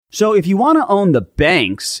So if you want to own the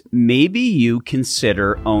banks, maybe you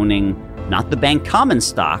consider owning not the bank common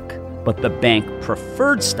stock, but the bank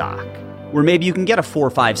preferred stock, where maybe you can get a 4,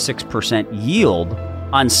 5, 6% yield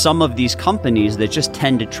on some of these companies that just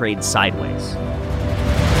tend to trade sideways.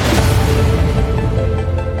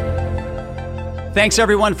 Thanks,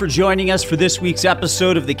 everyone, for joining us for this week's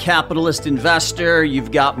episode of The Capitalist Investor.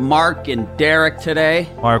 You've got Mark and Derek today.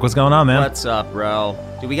 Mark, what's going on, man? What's up, bro?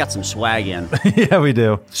 Dude, we got some swag in. Yeah, we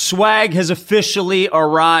do. Swag has officially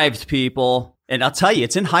arrived, people. And I'll tell you,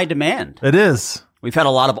 it's in high demand. It is. We've had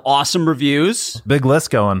a lot of awesome reviews. Big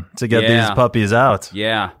list going to get these puppies out.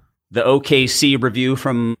 Yeah. The OKC review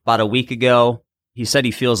from about a week ago. He said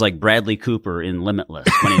he feels like Bradley Cooper in Limitless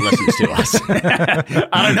when he listens to us.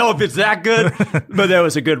 I don't know if it's that good, but that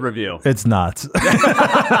was a good review. It's not.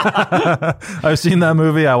 I've seen that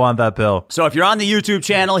movie. I want that pill. So if you're on the YouTube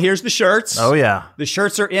channel, here's the shirts. Oh, yeah. The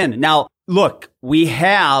shirts are in. Now, look, we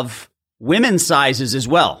have women's sizes as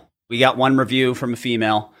well. We got one review from a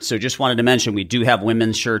female. So just wanted to mention we do have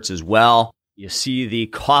women's shirts as well. You see the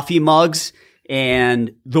coffee mugs.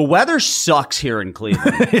 And the weather sucks here in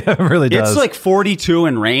Cleveland. Yeah, it really does. It's like 42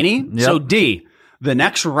 and rainy. Yep. So D, the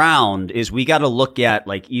next round is we got to look at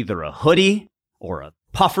like either a hoodie or a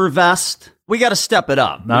puffer vest. We got to step it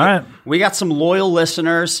up. All right. We got some loyal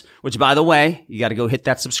listeners, which by the way, you got to go hit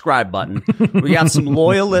that subscribe button. We got some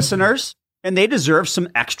loyal listeners and they deserve some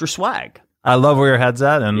extra swag. I love where your head's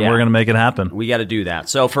at, and we're going to make it happen. We got to do that.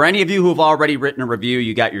 So for any of you who have already written a review,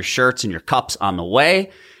 you got your shirts and your cups on the way.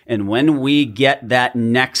 And when we get that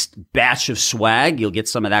next batch of swag, you'll get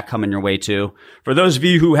some of that coming your way too. For those of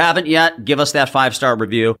you who haven't yet, give us that 5-star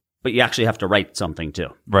review, but you actually have to write something too.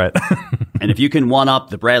 Right. And if you can one up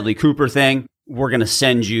the Bradley Cooper thing, we're going to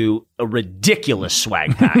send you a ridiculous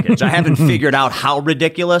swag package. I haven't figured out how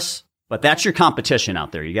ridiculous, but that's your competition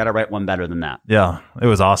out there. You got to write one better than that. Yeah, it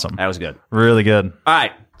was awesome. That was good. Really good. All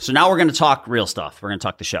right. So now we're going to talk real stuff. We're going to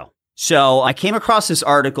talk the show. So I came across this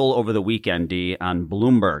article over the weekend, D, on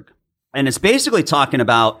Bloomberg, and it's basically talking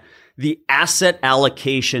about the asset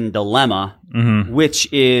allocation dilemma,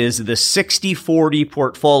 which is the 60-40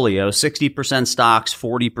 portfolio, 60% stocks,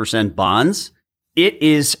 40% bonds. It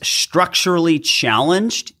is structurally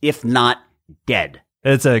challenged, if not dead.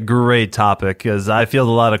 It's a great topic because I field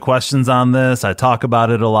a lot of questions on this. I talk about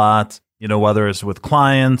it a lot, whether it's with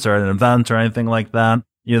clients or at an event or anything like that.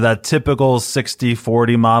 That typical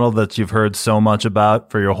 60-40 model that you've heard so much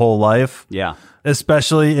about for your whole life. Yeah.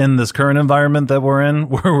 Especially in this current environment that we're in,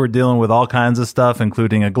 where we're dealing with all kinds of stuff,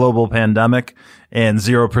 including a global pandemic and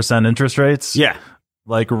 0% interest rates. Yeah.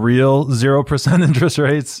 Like real 0% interest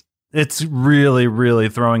rates. It's really, really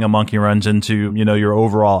throwing a monkey wrench into, your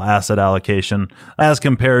overall asset allocation as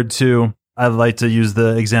compared to, I'd like to use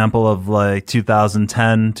the example of like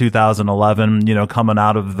 2010, 2011, coming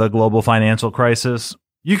out of the global financial crisis.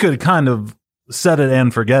 You could kind of set it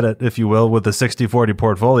and forget it, if you will, with the 60-40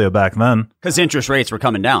 portfolio back then. Because interest rates were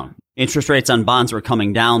coming down. Interest rates on bonds were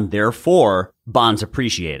coming down. Therefore, bonds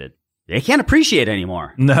appreciated. They can't appreciate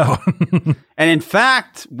anymore. No. And in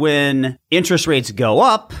fact, when interest rates go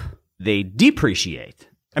up, they depreciate.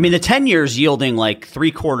 I mean, the 10 years yielding like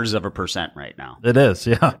 0.75% right now. It is,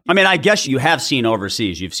 yeah. I mean, I guess you have seen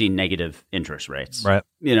overseas, you've seen negative interest rates. Right.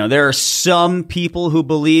 There are some people who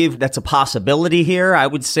believe that's a possibility here. I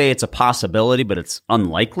would say it's a possibility, but it's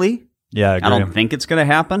unlikely. Yeah, I agree. I don't think it's going to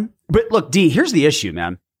happen. But look, D, here's the issue,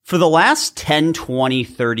 man. For the last 10, 20,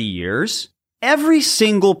 30 years, every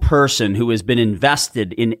single person who has been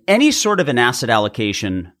invested in any sort of an asset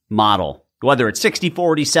allocation model, whether it's 60-40,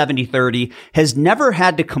 70-30, has never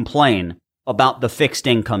had to complain about the fixed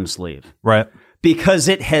income sleeve. Right. Because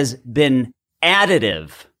it has been additive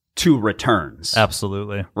to returns.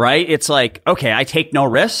 Absolutely. Right? It's like, okay, I take no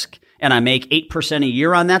risk and I make 8% a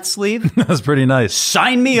year on that sleeve. That's pretty nice.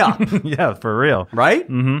 Sign me up. Yeah, for real. Right?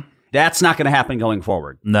 Mm-hmm. That's not going to happen going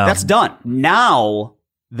forward. No. That's done. Now,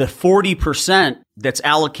 the 40% that's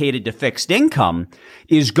allocated to fixed income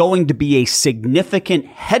is going to be a significant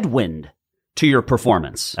headwind to your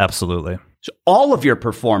performance. Absolutely. So all of your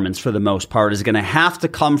performance, for the most part, is going to have to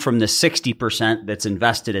come from the 60% that's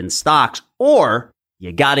invested in stocks, or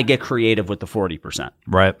you got to get creative with the 40%.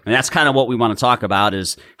 Right. And that's kind of what we want to talk about,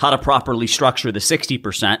 is how to properly structure the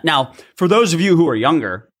 60%. Now, for those of you who are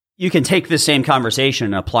younger, you can take this same conversation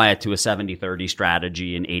and apply it to a 70-30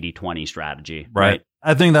 strategy and 80-20 strategy. Right.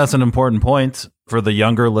 I think that's an important point for the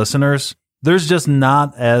younger listeners. There's just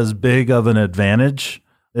not as big of an advantage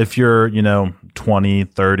if you're, 20,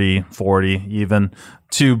 30, 40 even,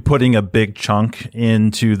 to putting a big chunk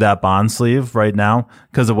into that bond sleeve right now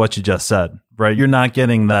because of what you just said. right? You're not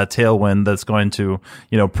getting that tailwind that's going to,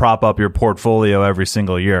 prop up your portfolio every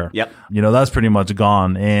single year. Yep. That's pretty much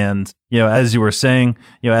gone. And, as you were saying,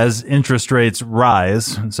 as interest rates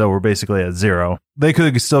rise, so we're basically at zero, they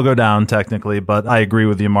could still go down technically, but I agree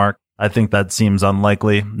with you, Mark. I think that seems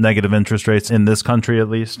unlikely, negative interest rates in this country at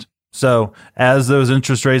least. So as those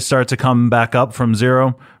interest rates start to come back up from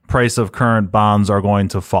zero, price of current bonds are going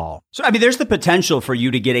to fall. So, there's the potential for you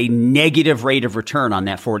to get a negative rate of return on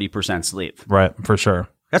that 40% sleeve. Right, for sure.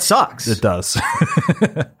 That sucks. It does.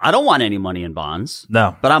 I don't want any money in bonds.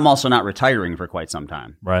 No. But I'm also not retiring for quite some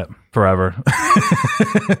time. Right. Forever.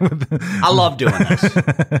 I love doing this.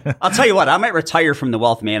 I'll tell you what, I might retire from the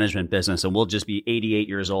wealth management business and we'll just be 88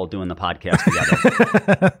 years old doing the podcast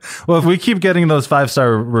together. Well, if we keep getting those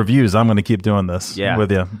 5-star reviews, I'm going to keep doing this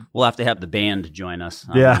with you. We'll have to have the band join us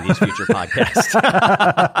on these future podcasts.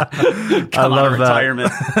 Come out of retirement.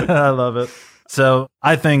 I love it. So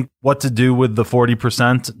I think what to do with the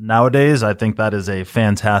 40% nowadays, I think that is a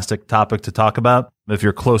fantastic topic to talk about. If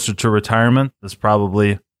you're closer to retirement, this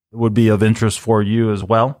probably would be of interest for you as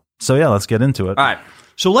well. So yeah, let's get into it. All right.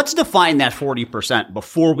 So let's define that 40%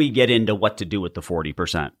 before we get into what to do with the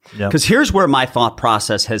 40%. Because here's where my thought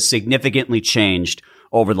process has significantly changed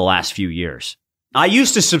over the last few years. I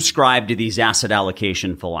used to subscribe to these asset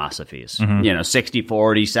allocation philosophies, 60-40,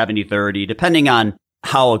 70-30, depending on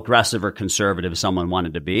how aggressive or conservative someone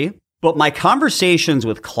wanted to be. But my conversations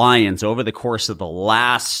with clients over the course of the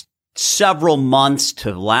last several months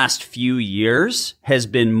to the last few years has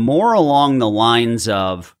been more along the lines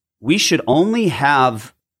of we should only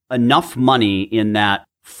have enough money in that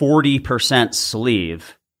 40%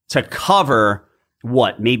 sleeve to cover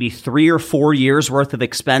maybe 3 or 4 years worth of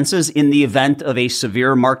expenses in the event of a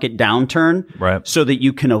severe market downturn, right? So that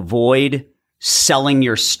you can avoid selling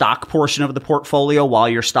your stock portion of the portfolio while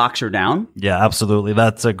your stocks are down? Yeah, absolutely.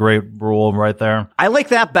 That's a great rule right there. I like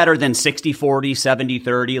that better than 60-40,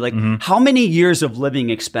 70-30. Like, how many years of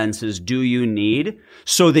living expenses do you need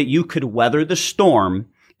so that you could weather the storm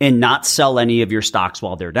and not sell any of your stocks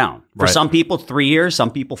while they're down? For some people, 3 years,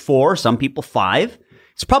 some people 4, some people 5.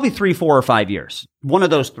 It's probably 3, 4, or 5 years. One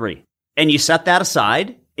of those 3. And you set that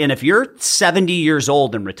aside. And if you're 70 years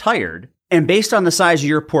old and retired, and based on the size of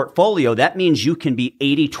your portfolio, that means you can be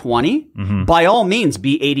 80-20. By all means,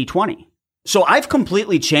 be 80-20. So I've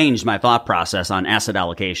completely changed my thought process on asset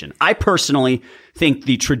allocation. I personally think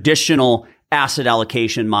the traditional asset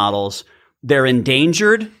allocation models, they're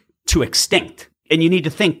endangered to extinct, and you need to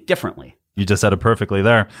think differently. You just said it perfectly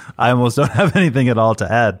there. I almost don't have anything at all to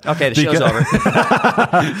add. Okay, the show's over.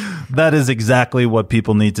 That is exactly what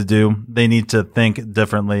people need to do. They need to think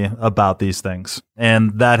differently about these things.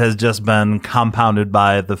 And that has just been compounded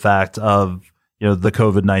by the fact of, the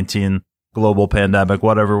COVID-19 global pandemic,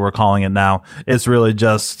 whatever we're calling it now. It's really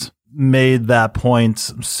just made that point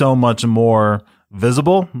so much more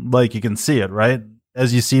visible. Like you can see it, right?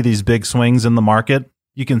 As you see these big swings in the market,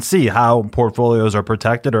 you can see how portfolios are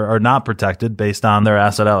protected or are not protected based on their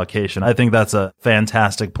asset allocation. I think that's a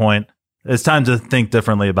fantastic point. It's time to think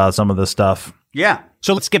differently about some of this stuff. Yeah.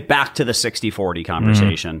 So let's get back to the 60-40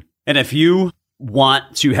 conversation. And if you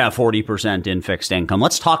want to have 40% in fixed income,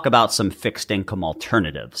 let's talk about some fixed income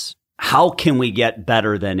alternatives. How can we get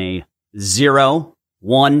better than a 0,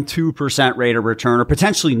 1, 2% rate of return or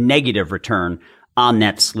potentially negative return on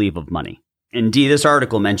that sleeve of money? Indeed, this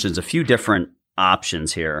article mentions a few different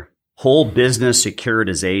options here. Whole business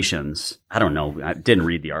securitizations. I don't know. I didn't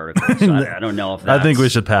read the article, so I don't know if that's I think we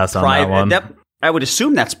should pass on that one. I would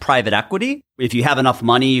assume that's private equity. If you have enough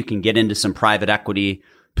money, you can get into some private equity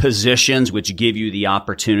positions, which give you the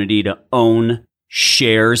opportunity to own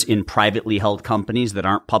shares in privately held companies that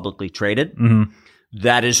aren't publicly traded.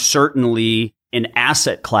 That is certainly an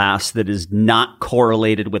asset class that is not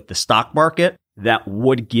correlated with the stock market that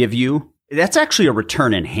would give you, that's actually a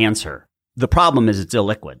return enhancer. The problem is it's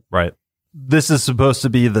illiquid. Right. This is supposed to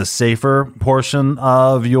be the safer portion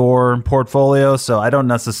of your portfolio. So I don't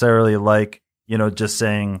necessarily like, just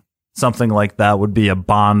saying something like that would be a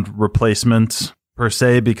bond replacement per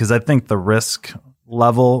se, because I think the risk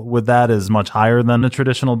level with that is much higher than a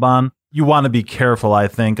traditional bond. You want to be careful, I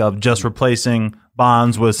think, of just replacing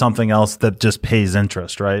bonds with something else that just pays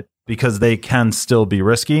interest, right? Because they can still be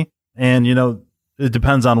risky. And, it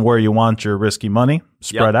depends on where you want your risky money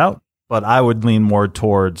spread out. But I would lean more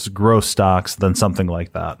towards growth stocks than something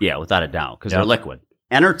like that. Yeah, without a doubt, because they're liquid.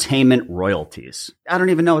 Entertainment royalties. I don't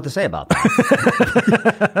even know what to say about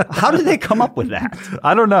that. How did they come up with that?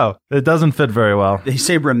 I don't know. It doesn't fit very well. They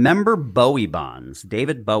say, remember Bowie bonds,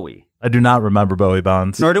 David Bowie. I do not remember Bowie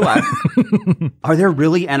bonds. Nor do I. Are there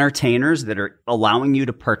really entertainers that are allowing you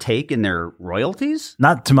to partake in their royalties?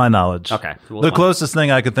 Not to my knowledge. Okay. Cool. The closest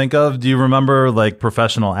thing I could think of, do you remember like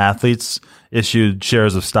professional athletes issued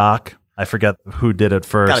shares of stock? I forget who did it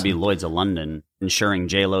first. Got to be Lloyd's of London insuring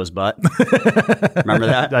J-Lo's butt. Remember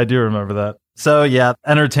that? I do remember that. So yeah,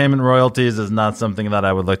 entertainment royalties is not something that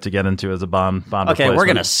I would like to get into as a bond Okay, replacement. we're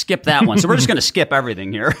going to skip that one. So we're just going to skip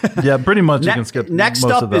everything here. Yeah, pretty much you can skip Next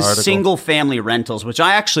most up of the is article. single-family rentals, which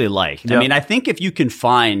I actually like. Yep. I mean, I think if you can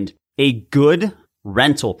find a good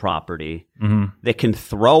rental property that can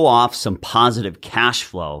throw off some positive cash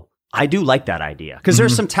flow, I do like that idea because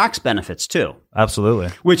there's some tax benefits too. Absolutely.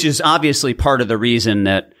 Which is obviously part of the reason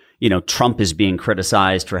that, Trump is being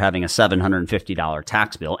criticized for having a $750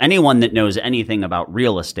 tax bill. Anyone that knows anything about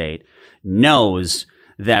real estate knows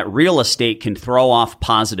that real estate can throw off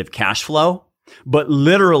positive cash flow, but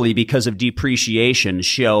literally because of depreciation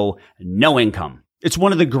show no income. It's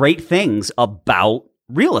one of the great things about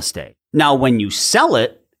real estate. Now, when you sell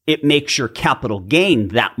it, it makes your capital gain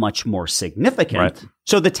that much more significant. Right.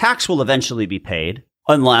 So the tax will eventually be paid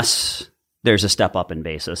unless there's a step up in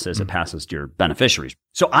basis as it passes to your beneficiaries.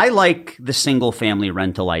 So I like the single family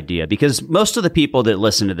rental idea because most of the people that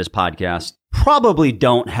listen to this podcast probably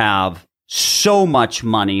don't have so much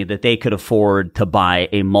money that they could afford to buy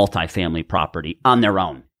a multifamily property on their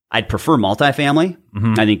own. I'd prefer multifamily.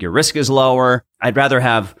 I think your risk is lower. I'd rather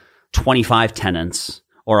have 25 tenants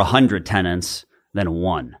or 100 tenants than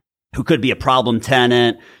one who could be a problem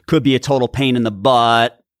tenant, could be a total pain in the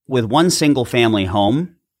butt. With one single family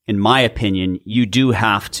home, in my opinion, you do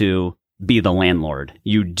have to be the landlord.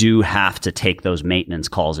 You do have to take those maintenance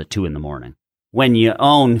calls at 2 a.m. When you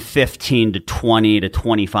own 15 to 20 to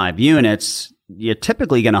 25 units, you're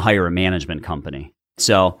typically going to hire a management company.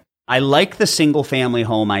 So I like the single family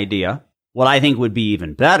home idea. What I think would be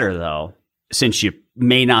even better, though, since you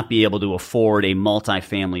may not be able to afford a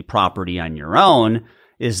multifamily property on your own,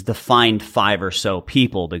 is to find 5 or so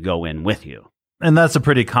people to go in with you. And that's a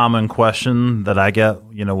pretty common question that I get,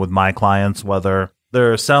 with my clients, whether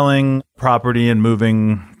they're selling property and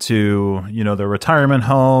moving to, their retirement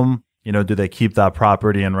home, do they keep that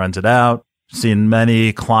property and rent it out? Seen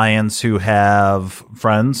many clients who have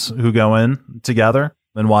friends who go in together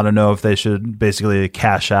and want to know if they should basically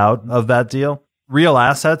cash out of that deal. Real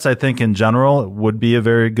assets, I think in general, would be a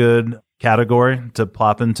very good category to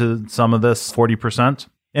plop into some of this 40%.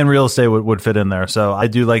 And real estate would fit in there. So I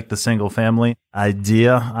do like the single family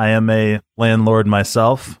idea. I am a landlord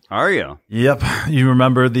myself. Are you? Yep. You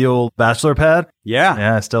remember the old bachelor pad? Yeah.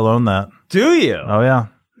 Yeah, I still own that. Do you? Oh, yeah.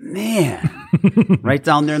 Man. Right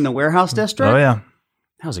down there in the warehouse district? Oh, yeah.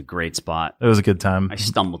 That was a great spot. It was a good time. I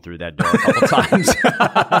stumbled through that door a couple times.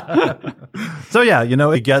 So, yeah,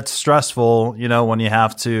 it gets stressful, when you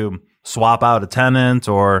have to swap out a tenant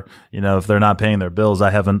or, if they're not paying their bills.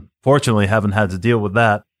 I fortunately haven't had to deal with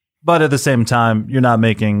that. But at the same time, you're not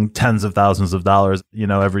making tens of thousands of dollars,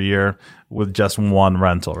 every year with just one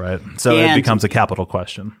rental, right? So it becomes a capital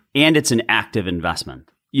question. And it's an active investment.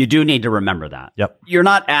 You do need to remember that. Yep. You're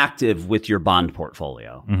not active with your bond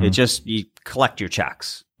portfolio. It just, you collect your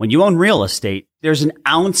checks. When you own real estate, there's an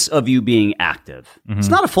ounce of you being active. It's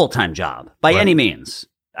not a full-time job by any means.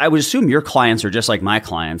 I would assume your clients are just like my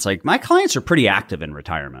clients. Like my clients are pretty active in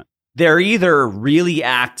retirement. They're either really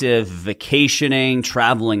active, vacationing,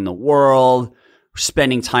 traveling the world,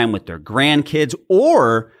 spending time with their grandkids,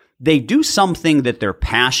 or they do something that they're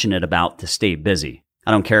passionate about to stay busy.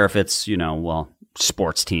 I don't care if it's,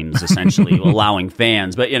 sports teams essentially allowing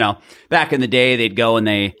fans. But, back in the day, they'd go and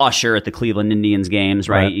they usher at the Cleveland Indians games,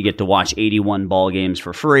 right? You get to watch 81 ball games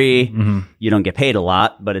for free. You don't get paid a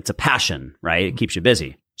lot, but it's a passion, right? It keeps you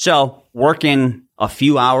busy. So working a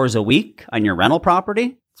few hours a week on your rental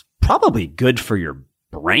property, it's probably good for your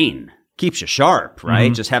brain. Keeps you sharp,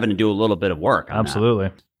 right? Just having to do a little bit of work on Absolutely.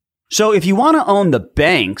 that. So if you want to own the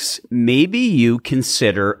banks, maybe you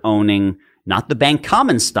consider owning not the bank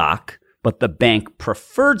common stock, but the bank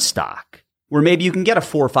preferred stock, where maybe you can get a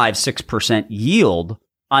 4, 5, 6% yield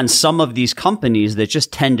on some of these companies that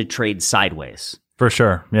just tend to trade sideways. For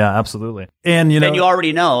sure. Yeah, absolutely. And, then you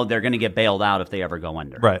already know they're going to get bailed out if they ever go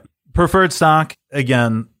under. Right. Preferred stock,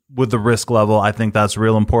 again, with the risk level, I think that's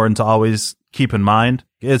real important to always keep in mind.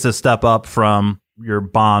 It's a step up from your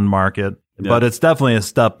bond market, but it's definitely a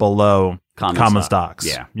step below common stocks.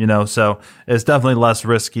 Yeah. So it's definitely less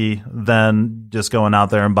risky than just going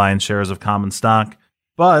out there and buying shares of common stock.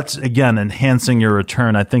 But again, enhancing your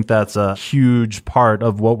return, I think that's a huge part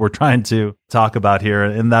of what we're trying to talk about here.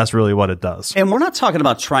 And that's really what it does. And we're not talking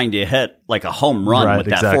about trying to hit like a home run with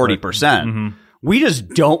that 40%. We just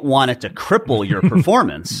don't want it to cripple your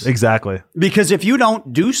performance. Exactly. Because if you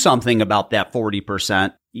don't do something about that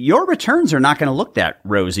 40%, your returns are not going to look that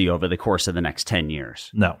rosy over the course of the next 10 years.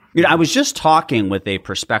 No. I was just talking with a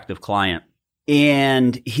prospective client,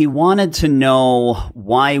 and he wanted to know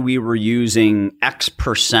why we were using X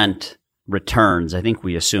percent returns. I think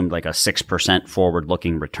we assumed like a 6%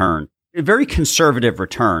 forward-looking return, a very conservative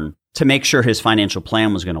return to make sure his financial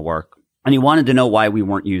plan was going to work. And he wanted to know why we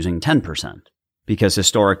weren't using 10%. Because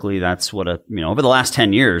historically, that's what over the last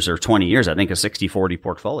 10 years or 20 years, I think a 60-40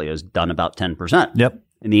 portfolio has done about 10%. Yep.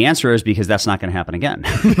 And the answer is because that's not going to happen again.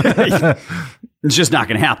 It's just not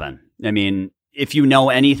going to happen. I mean, if you know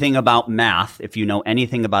anything about math, if you know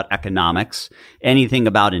anything about economics, anything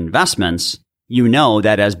about investments, you know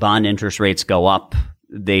that as bond interest rates go up,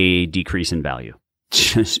 they decrease in value.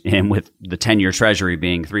 And with the 10-year treasury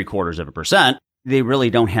being 0.75%, they really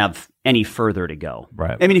don't have any further to go.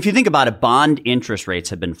 Right. I mean, if you think about it, bond interest rates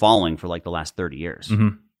have been falling for like the last 30 years.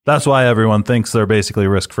 Mm-hmm. That's why everyone thinks they're basically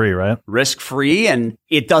risk-free, right? Risk-free, and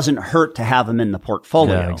it doesn't hurt to have them in the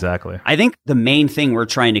portfolio. Yeah, exactly. I think the main thing we're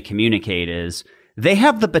trying to communicate is they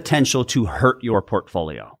have the potential to hurt your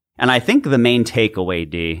portfolio. And I think the main takeaway,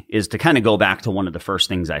 D, is to kind of go back to one of the first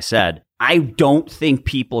things I said. I don't think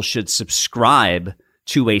people should subscribe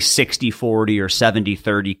to a 60-40 or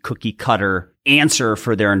 70-30 cookie cutter answer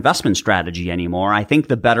for their investment strategy anymore. I think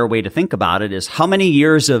the better way to think about it is how many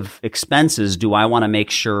years of expenses do I want to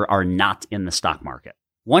make sure are not in the stock market?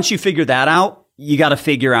 Once you figure that out, you got to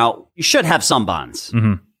figure out, you should have some bonds.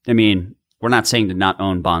 Mm-hmm. I mean, we're not saying to not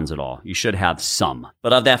own bonds at all. You should have some.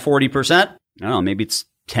 But of that 40%, I don't know, maybe it's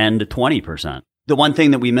 10 to 20%. The one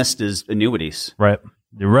thing that we missed is annuities. Right.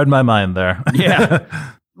 You read my mind there. Yeah.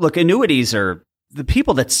 Look, annuities are, the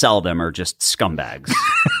people that sell them are just scumbags.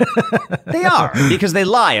 They are, because they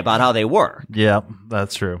lie about how they work. Yeah,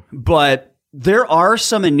 that's true. But there are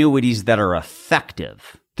some annuities that are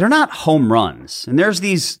effective. They're not home runs. And there's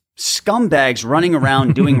these scumbags running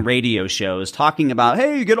around doing radio shows talking about,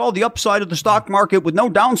 hey, you get all the upside of the stock market with no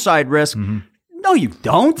downside risk. Mm-hmm. No, you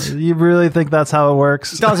don't. You really think that's how it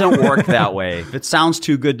works? It doesn't work that way. If it sounds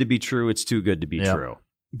too good to be true, it's too good to be true.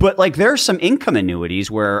 But like there's some income annuities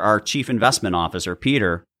where our chief investment officer,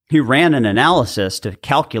 Peter, he ran an analysis to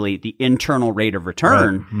calculate the internal rate of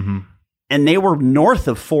return, right. Mm-hmm. and they were north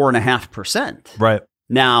of 4.5%. Right.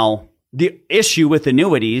 Now, the issue with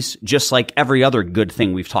annuities, just like every other good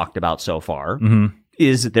thing we've talked about so far, mm-hmm.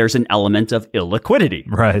 is that there's an element of illiquidity.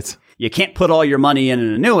 Right. You can't put all your money in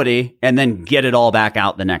an annuity and then get it all back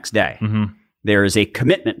out the next day. Mm-hmm. There is a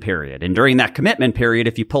commitment period. And during that commitment period,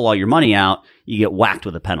 if you pull all your money out, you get whacked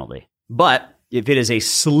with a penalty. But if it is a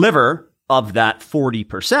sliver of that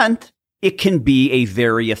 40%, it can be a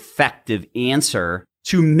very effective answer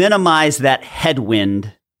to minimize that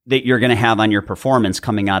headwind that you're going to have on your performance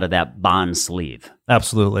coming out of that bond sleeve.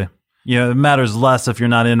 Absolutely. It matters less if you're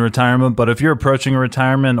not in retirement, but if you're approaching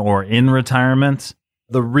retirement or in retirement,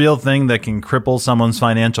 the real thing that can cripple someone's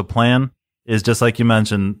financial plan is, just like you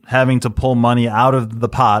mentioned, having to pull money out of the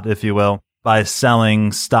pot, if you will, by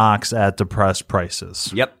selling stocks at depressed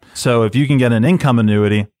prices. Yep. So if you can get an income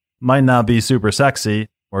annuity, might not be super sexy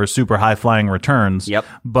or super high-flying returns. Yep.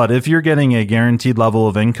 But if you're getting a guaranteed level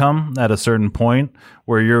of income at a certain point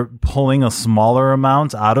where you're pulling a smaller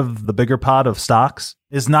amount out of the bigger pot of stocks,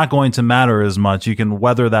 it's not going to matter as much. You can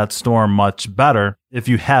weather that storm much better if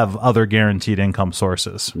you have other guaranteed income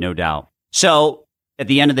sources. No doubt. So at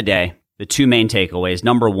the end of the day, the two main takeaways.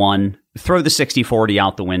 Number one, throw the 60-40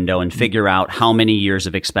 out the window and figure out how many years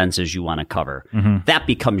of expenses you want to cover. Mm-hmm. That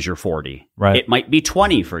becomes your 40. Right. It might be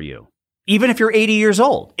 20 for you. Even if you're 80 years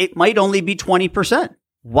old, it might only be 20%.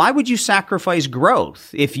 Why would you sacrifice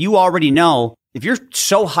growth if you already know, if you're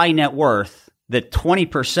so high net worth that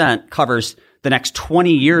 20% covers the next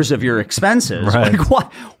 20 years of your expenses? Right.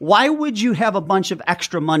 Like, why would you have a bunch of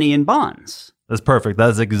extra money in bonds? That's perfect.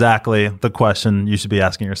 That's exactly the question you should be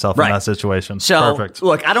asking yourself in that situation. So, perfect.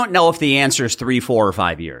 Look, I don't know if the answer is 3, 4, or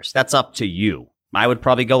 5 years. That's up to you. I would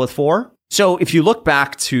probably go with 4. So if you look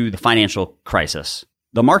back to the financial crisis,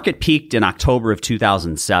 the market peaked in October of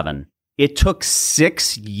 2007. It took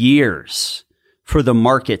 6 years for the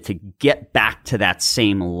market to get back to that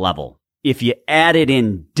same level. If you added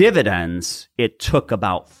in dividends, it took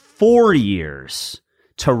about 4 years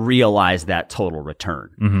to realize that total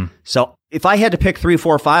return. Mm-hmm. So if I had to pick 3,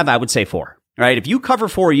 4, 5, I would say 4. Right? If you cover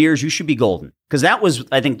 4 years, you should be golden. Because that was,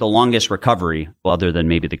 I think, the longest recovery, well, other than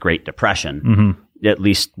maybe the Great Depression, mm-hmm. at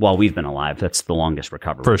least while we've been alive. That's the longest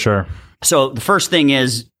recovery. For sure. So the first thing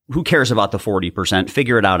is, who cares about the 40%?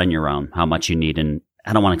 Figure it out on your own, how much you need. And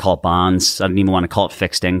I don't want to call it bonds. I don't even want to call it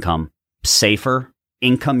fixed income. Safer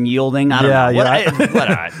income yielding. I don't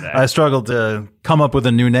know. I struggled to come up with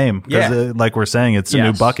a new name because, like we're saying, it's a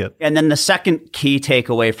new bucket. And then the second key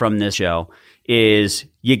takeaway from this show is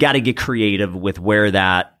you got to get creative with where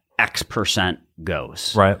that X percent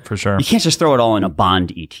goes. Right, for sure. You can't just throw it all in a bond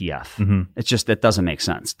ETF. It's just, that doesn't make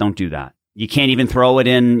sense. Don't do that. You can't even throw it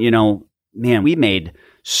in, man, we made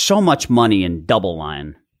so much money in double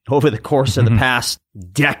line over the course of the past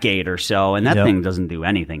decade or so, and that thing doesn't do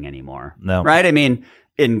anything anymore. No. Right? I mean,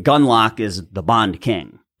 in Gunlock is the bond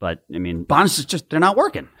king, but I mean, bonds is just, they're not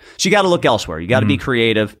working. So you got to look elsewhere. You got to be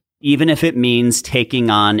creative, even if it means taking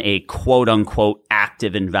on a quote unquote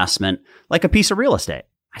active investment like a piece of real estate.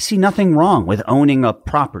 I see nothing wrong with owning a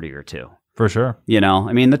property or two. For sure.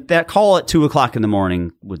 I mean, that call at 2:00 in the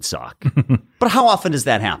morning would suck. But how often does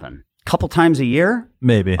that happen? A couple times a year?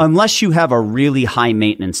 Maybe. Unless you have a really high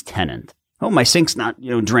maintenance tenant. Oh, my sink's not,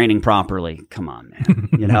 draining properly. Come on, man.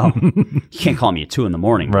 You can't call me at 2 a.m.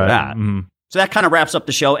 for that. So that kind of wraps up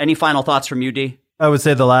the show. Any final thoughts from you, D? I would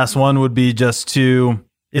say the last one would be just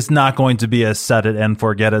it's not going to be a set it and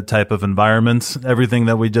forget it type of environment. Everything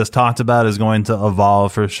that we just talked about is going to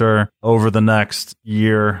evolve for sure over the next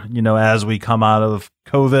year, as we come out of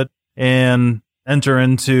COVID and enter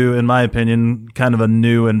into, in my opinion, kind of a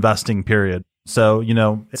new investing period. So,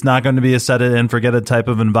 it's not going to be a set it and forget it type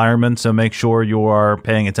of environment. So make sure you are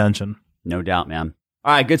paying attention. No doubt, man.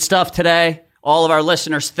 All right, good stuff today. All of our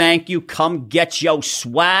listeners, thank you. Come get your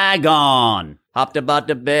swag on. Hopped about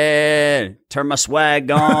the bed, turn my swag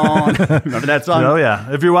on. Remember that song? Oh, yeah.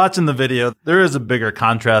 If you're watching the video, there is a bigger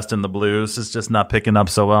contrast in the blues. It's just not picking up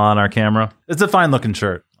so well on our camera. It's a fine-looking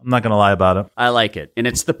shirt. I'm not going to lie about it. I like it. And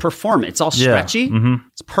it's the performance. It's all stretchy.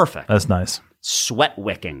 It's perfect. That's nice. Sweat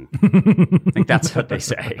wicking. I think that's what they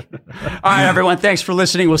say. All right, everyone. Thanks for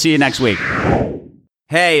listening. We'll see you next week.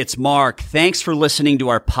 Hey, it's Mark. Thanks for listening to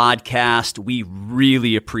our podcast. We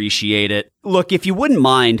really appreciate it. Look, if you wouldn't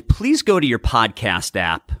mind, please go to your podcast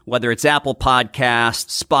app, whether it's Apple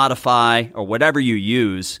Podcasts, Spotify, or whatever you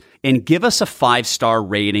use, and give us a 5-star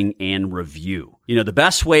rating and review. The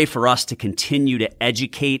best way for us to continue to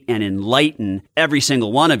educate and enlighten every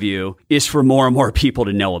single one of you is for more and more people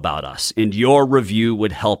to know about us, and your review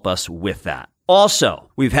would help us with that.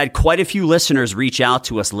 Also, we've had quite a few listeners reach out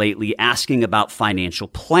to us lately asking about financial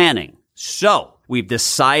planning. So we've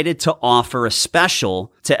decided to offer a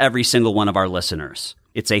special to every single one of our listeners.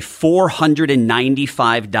 It's a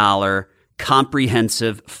 $495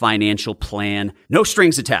 comprehensive financial plan, no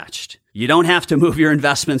strings attached. You don't have to move your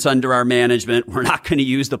investments under our management. We're not going to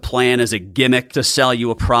use the plan as a gimmick to sell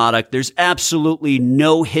you a product. There's absolutely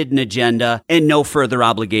no hidden agenda and no further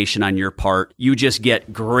obligation on your part. You just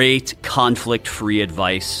get great conflict-free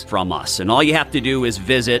advice from us. And all you have to do is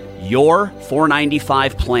visit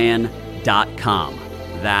your495plan.com.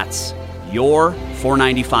 That's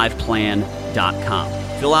your495plan.com.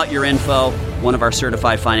 Fill out your info. One of our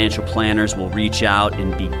certified financial planners will reach out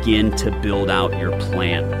and begin to build out your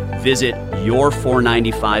plan. Visit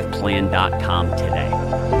your495plan.com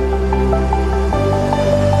today.